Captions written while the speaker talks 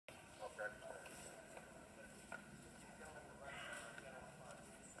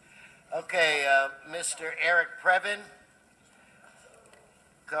Okay, Mr. Eric Previn,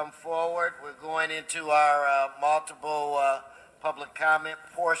 come forward. We're going into our multiple public comment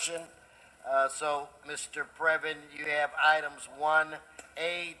portion. So, Mr. Previn, you have items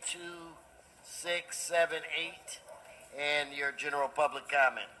 1A, 2, 6, 7, 8, and your general public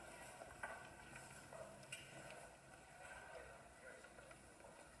comment.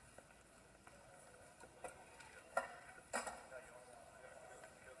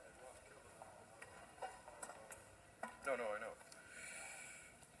 No, I know.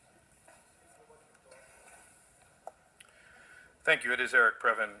 Thank you. It is Eric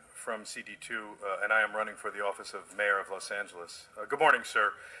Previn from CD2, and I am running for the office of Mayor of Los Angeles. Good morning,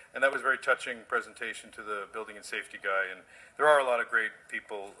 sir. And that was a very touching presentation to the building and safety guy. And there are a lot of great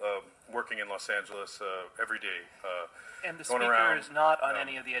people working in Los Angeles every day. And the speaker is not on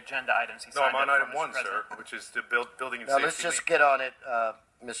any of the agenda items. No, I'm on item 1, sir, which is the building and safety. Now, let's just get on it,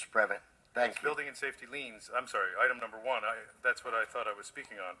 Mr. Previn. Thank you. Building and safety liens. I'm sorry, item number 1. That's what I thought I was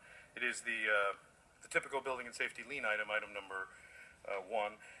speaking on. It is the typical building and safety lien item number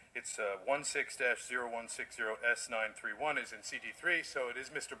 1. It's 16-0160S931 is in CD3, so it is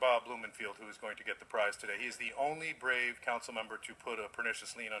Mr. Bob Blumenfield who is going to get the prize today. He is the only brave council member to put a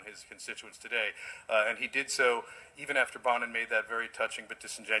pernicious lien on his constituents today, and he did so even after Bonin made that very touching but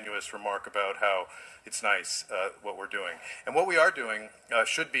disingenuous remark about how it's nice what we're doing. And what we are doing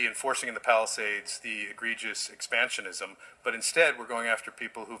should be enforcing in the Palisades the egregious expansionism, but instead we're going after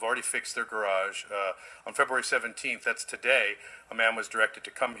people who've already fixed their garage. On February 17th, that's today, a man was directed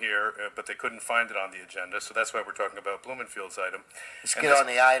to come here, but they couldn't find it on the agenda, so that's why we're talking about Blumenfield's item. Let's get on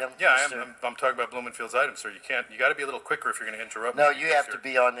the item. Yeah, I'm talking about Blumenfield's item, sir. You got to be a little quicker if you're going to interrupt me. No, you have to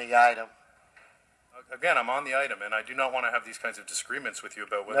be on the item. Again, I'm on the item, and I do not want to have these kinds of disagreements with you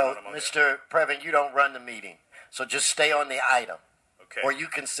about whether or not I'm on the item. Mr. Previn, you don't run the meeting, so just stay on the item. Okay. Or you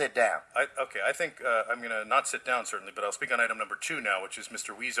can sit down. I think I'm going to not sit down, certainly, but I'll speak on item number 2 now, which is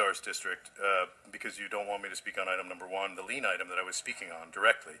Mr. Weezar's district, because you don't want me to speak on item number 1, the lien item that I was speaking on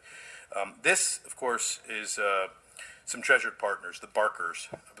directly. This, of course, is some treasured partners, the Barkers.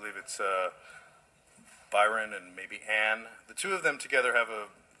 I believe it's Byron and maybe Ann. The two of them together have a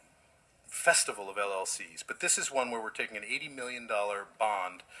festival of LLCs, but this is one where we're taking an $80 million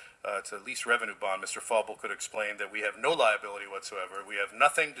bond. It's a lease revenue bond. Mr. Fauble could explain that we have no liability whatsoever. We have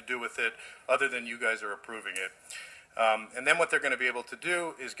nothing to do with it other than you guys are approving it. And then what they're going to be able to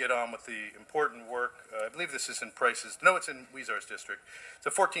do is get on with the important work. I believe this is in Price's. No, it's in Weezar's district. It's a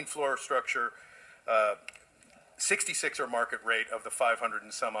 14-floor structure, 66 are market rate of the 500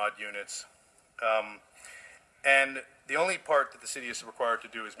 and some odd units. And the only part that the city is required to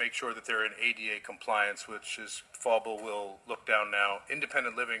do is make sure that they're in ADA compliance, which is Fauble will look down now.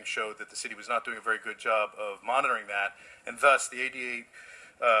 Independent Living showed that the city was not doing a very good job of monitoring that, and thus the ADA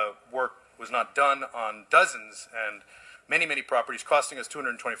work was not done on dozens and many properties, costing us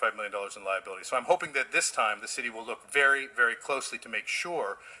 $225 million in liability. So I'm hoping that this time the city will look very closely to make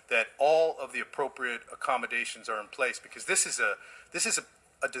sure that all of the appropriate accommodations are in place, because this is a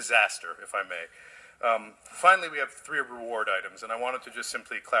disaster, if I may. Finally, we have 3 reward items, and I wanted to just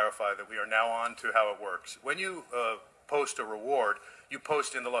simply clarify that we are now on to how it works. When you post a reward, you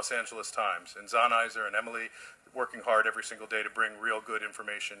post in the Los Angeles Times, and Zahnizer and Emily working hard every single day to bring real good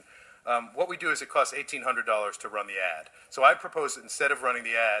information. What we do is it costs $1,800 to run the ad. So I propose that instead of running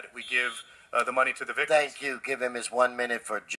the ad, we give the money to the victims. Thank you. Give him his 1 minute for